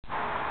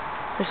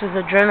This is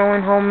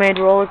Adrenaline homemade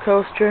roller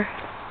coaster.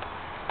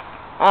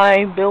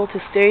 I built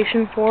a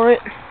station for it.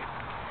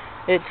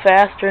 It's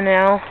faster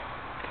now,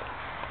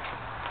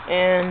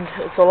 and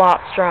it's a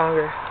lot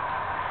stronger.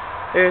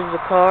 There's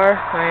the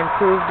car. I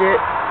improved it.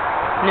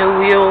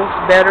 New wheels,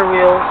 better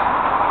wheels.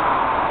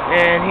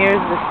 And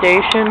here's the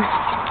station.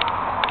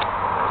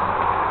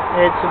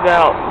 It's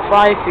about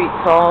 5 feet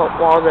tall,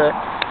 while the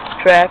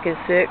track is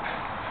 6.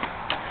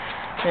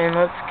 And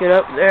let's get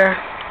up there.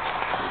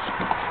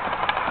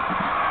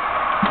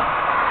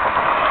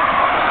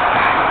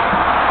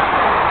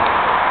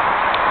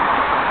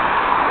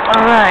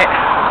 Alright,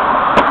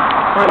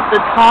 we're at the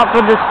top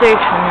of the station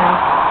now,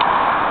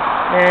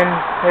 and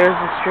there's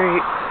the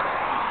street,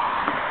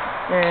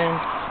 and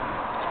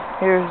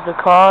here's the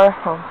car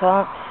on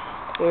top,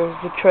 there's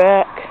the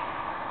track,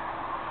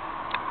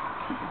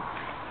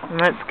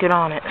 and let's get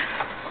on it.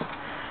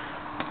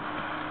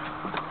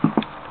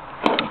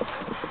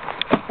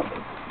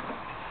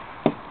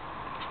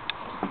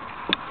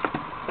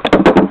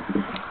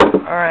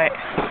 Alright,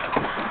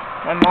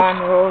 I'm on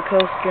the roller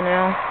coaster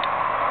now,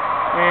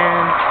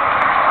 and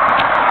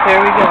here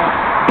we go.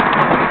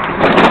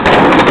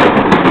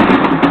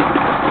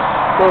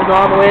 Goes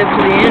all the way up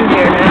to the end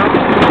here now.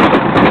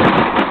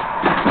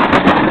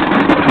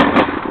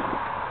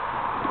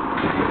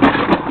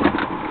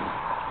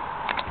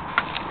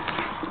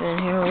 And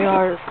here we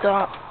are to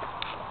stop.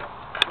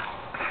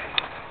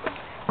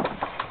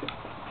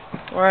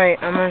 Alright,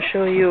 I'm going to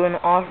show you an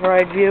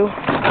off-ride view.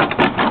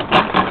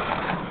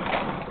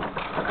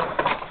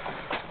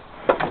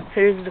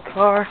 Here's the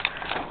car.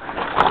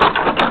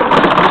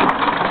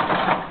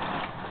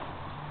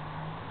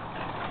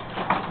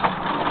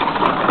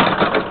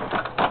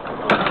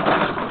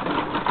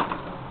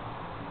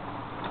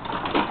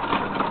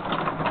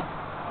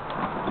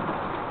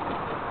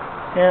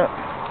 Yep.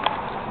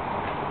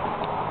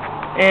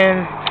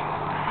 And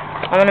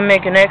I'm gonna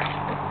make a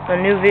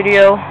new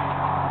video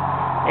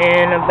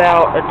in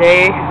about a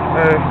day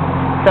or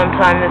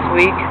sometime this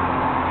week,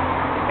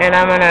 and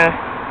I'm gonna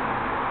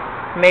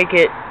make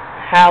it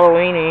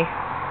Halloweeny.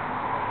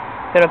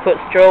 Gonna put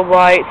strobe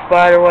lights,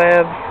 spider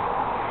webs,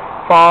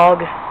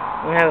 fog.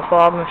 I'm gonna have a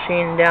fog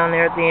machine down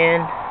there at the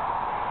end,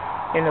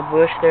 in the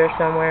bush there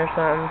somewhere or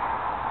something,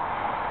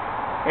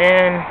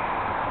 and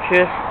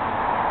just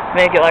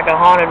make it like a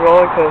haunted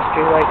roller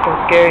coaster, like some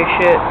scary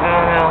shit. I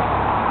don't know.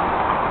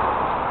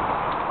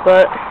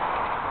 But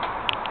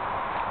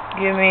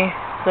give me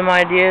some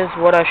ideas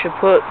what I should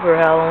put for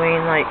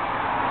Halloween, like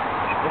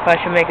if I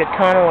should make a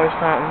tunnel or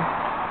something,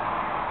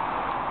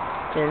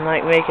 and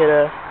like make it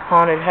a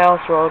haunted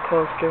house roller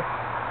coaster.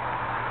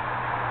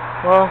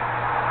 Well,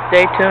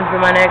 stay tuned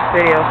for my next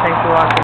video. Thanks for watching.